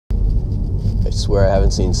swear I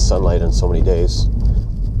haven't seen sunlight in so many days.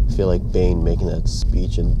 I feel like Bane making that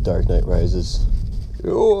speech in Dark Knight Rises.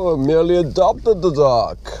 You merely adopted the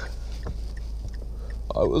dark.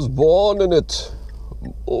 I was born in it,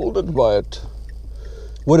 molded by it.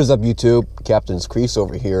 What is up, YouTube? Captain's Crease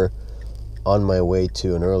over here, on my way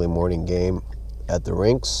to an early morning game at the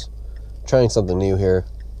rinks. Trying something new here.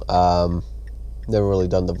 Never really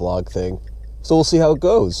done the vlog thing, so we'll see how it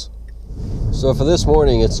goes. So for this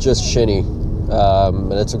morning, it's just shinny,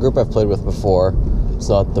 and it's a group I've played with before. It's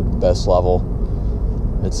not the best level.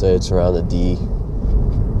 I'd say it's around the D.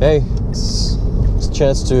 Hey, it's a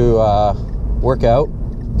chance to work out,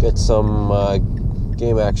 get some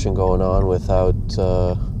game action going on without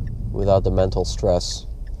the mental stress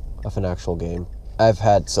of an actual game. I've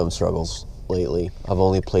had some struggles lately. I've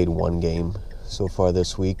only played one game so far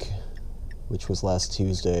this week, which was last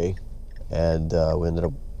Tuesday, and we ended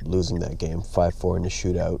up losing that game 5-4 in the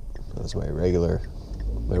shootout. That was my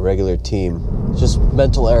regular team. Just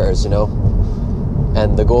mental errors, you know.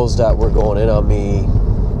 And the goals that were going in on me,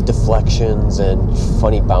 deflections and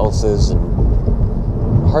funny bounces, and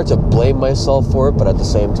hard to blame myself for it, but at the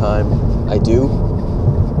same time I do,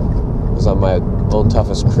 because I'm my own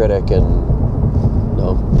toughest critic, and you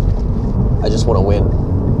know, I just want to win.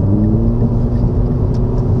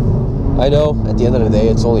 I know at the end of the day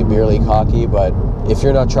it's only beer league hockey, but if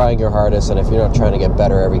you're not trying your hardest and if you're not trying to get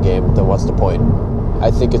better every game, then what's the point?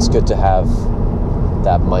 I think it's good to have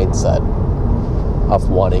that mindset of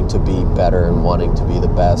wanting to be better and wanting to be the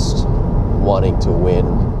best, wanting to win,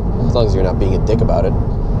 as long as you're not being a dick about it.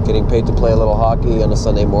 Getting paid to play a little hockey on a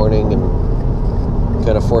Sunday morning and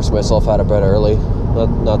kind of force myself out of bed early,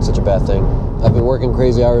 not such a bad thing. I've been working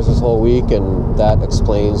crazy hours this whole week, and that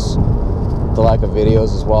explains the lack of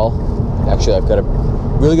videos as well. Actually, I've got a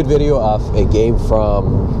really good video of a game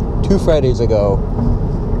from 2 Fridays ago,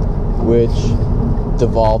 which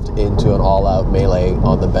devolved into an all-out melee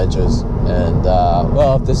on the benches. And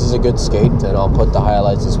well, if this is a good skate, then I'll put the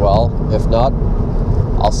highlights as well. If not,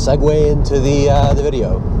 I'll segue into the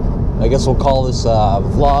video. I guess we'll call this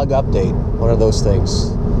vlog update, one of those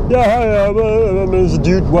things. Yeah, hi, there's a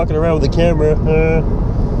dude walking around with a camera.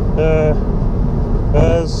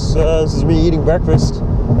 This is me eating breakfast.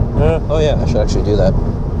 Oh yeah, I should actually do that.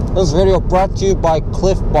 This video brought to you by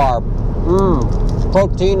Cliff Bar.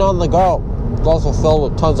 Protein on the go. It's also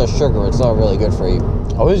filled with tons of sugar. It's not really good for you.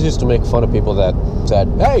 I always used to make fun of people that said,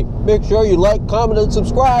 hey, make sure you like, comment, and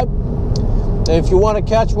subscribe. And if you want to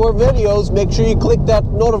catch more videos, make sure you click that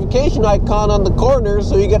notification icon on the corner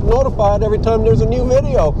so you get notified every time there's a new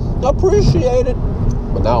video. Appreciate it.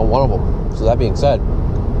 But now I'm one of them. So that being said,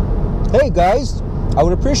 hey guys, I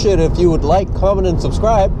would appreciate it if you would like, comment, and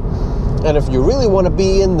subscribe. And if you really want to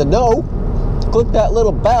be in the know, click that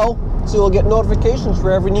little bell so you'll get notifications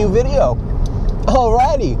for every new video.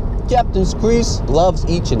 Alrighty, Captain's Crease loves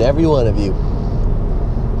each and every one of you.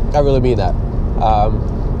 I really mean that.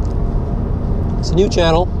 It's a new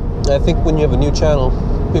channel. I think when you have a new channel,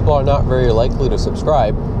 people are not very likely to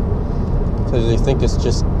subscribe because they think it's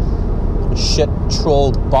just a shit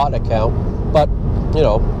troll bot account. But, you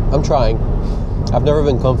know, I'm trying. I've never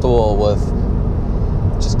been comfortable with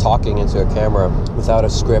just talking into a camera without a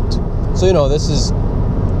script. So, you know, this is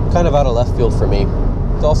kind of out of left field for me.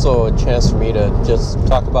 It's also a chance for me to just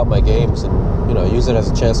talk about my games and, you know, use it as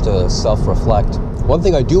a chance to self-reflect. One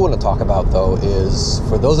thing I do want to talk about, though, is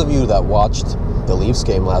for those of you that watched the Leafs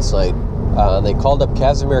game last night, they called up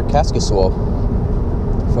Kasimir Kaskisuo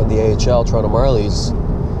from the AHL, Toronto Marlies,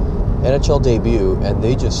 NHL debut, and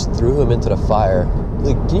they just threw him into the fire.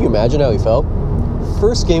 Like, can you imagine how he felt?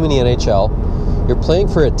 First game in the NHL, you're playing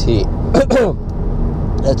for a team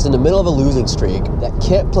that's in the middle of a losing streak, that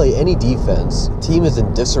can't play any defense. The team is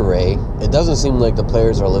in disarray. It doesn't seem like the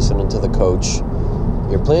players are listening to the coach.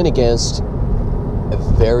 You're playing against a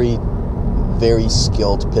very, very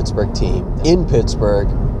skilled Pittsburgh team in Pittsburgh,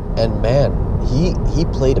 and man, he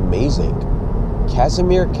played amazing.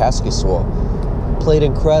 Kasimir Kaskisuo played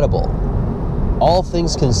incredible. All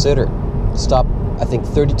things considered, stopped, I think,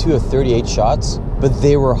 32 of 38 shots, but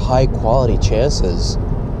they were high-quality chances,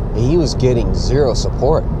 and he was getting zero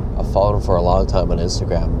support. I've followed him for a long time on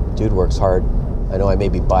Instagram. Dude works hard. I know I may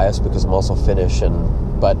be biased because I'm also Finnish,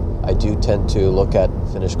 but I do tend to look at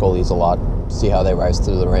Finnish goalies a lot, see how they rise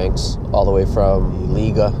through the ranks, all the way from the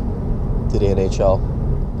Liga to the NHL.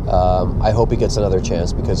 I hope he gets another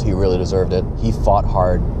chance because he really deserved it. He fought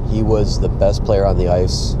hard. He was the best player on the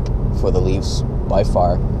ice for the Leafs by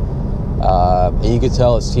far. And you could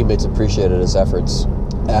tell his teammates appreciated his efforts.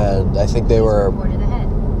 And I think they were...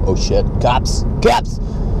 Oh shit, cops!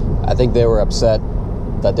 I think they were upset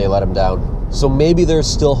that they let him down. So maybe there's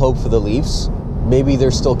still hope for the Leafs. maybe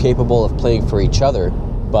they're still capable of playing for each other,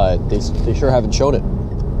 but they sure haven't shown it.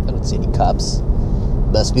 I don't see any cops.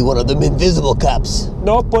 Must be one of them invisible cops.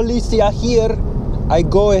 No police are here. I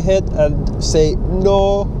go ahead and say,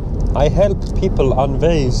 no, I help people on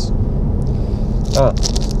ways.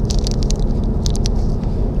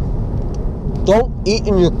 Don't eat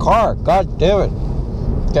in your car. God damn it.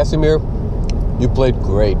 Kasimir, you played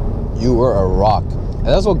great. You were a rock. And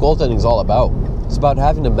that's what goaltending is all about. It's about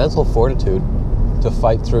having the mental fortitude to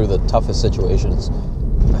fight through the toughest situations.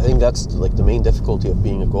 I think that's like the main difficulty of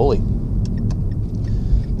being a goalie.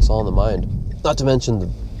 It's all in the mind. Not to mention the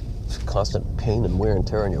constant pain and wear and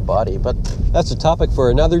tear on your body, but that's a topic for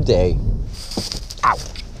another day. Ow!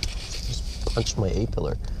 Just punched my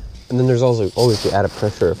A-pillar. And then there's also always the added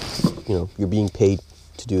pressure of, you know, you're being paid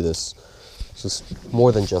to do this. It's just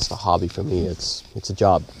more than just a hobby for me. It's a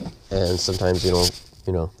job. And sometimes, you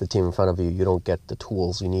know, the team in front of you, you don't get the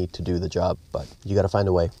tools you need to do the job, but you got to find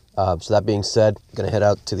a way. So that being said, I'm going to head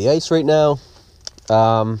out to the ice right now.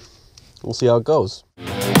 We'll see how it goes.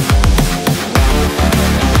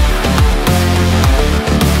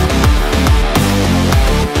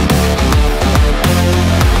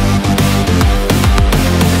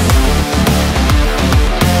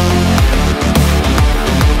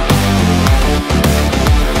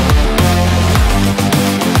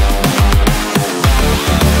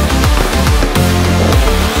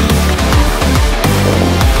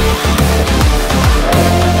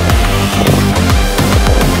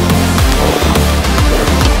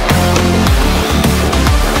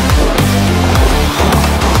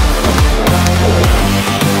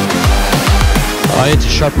 I need to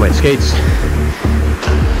sharpen my skates.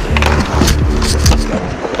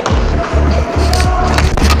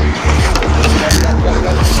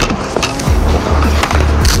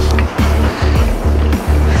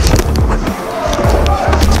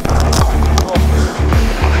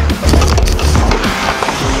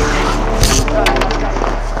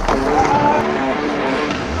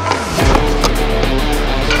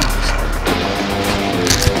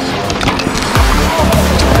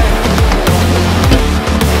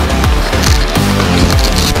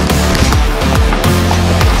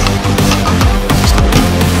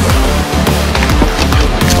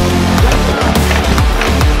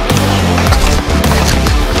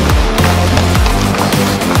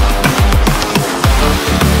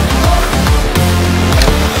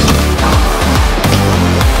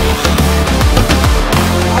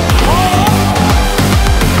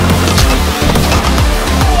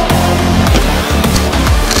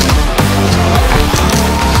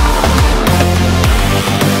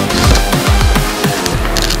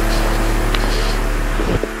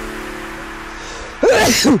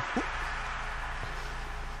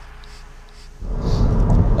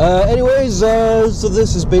 So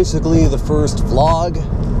this is basically the first vlog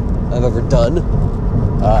I've ever done.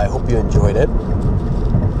 I hope you enjoyed it.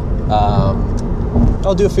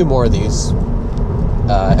 I'll do a few more of these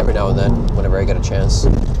every now and then, whenever I get a chance.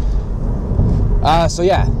 So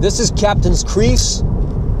yeah, this is Captain's Crease.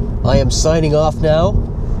 I am signing off now.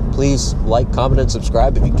 Please like, comment, and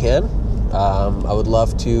subscribe if you can. I would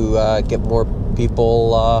love to get more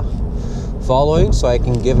people following so I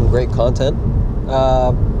can give them great content.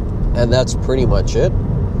 And that's pretty much it.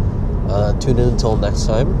 Tune in until next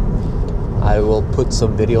time. I will put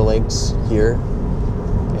some video links here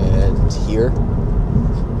and here.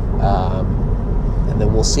 And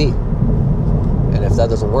then we'll see. And if that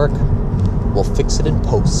doesn't work, we'll fix it in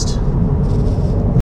post.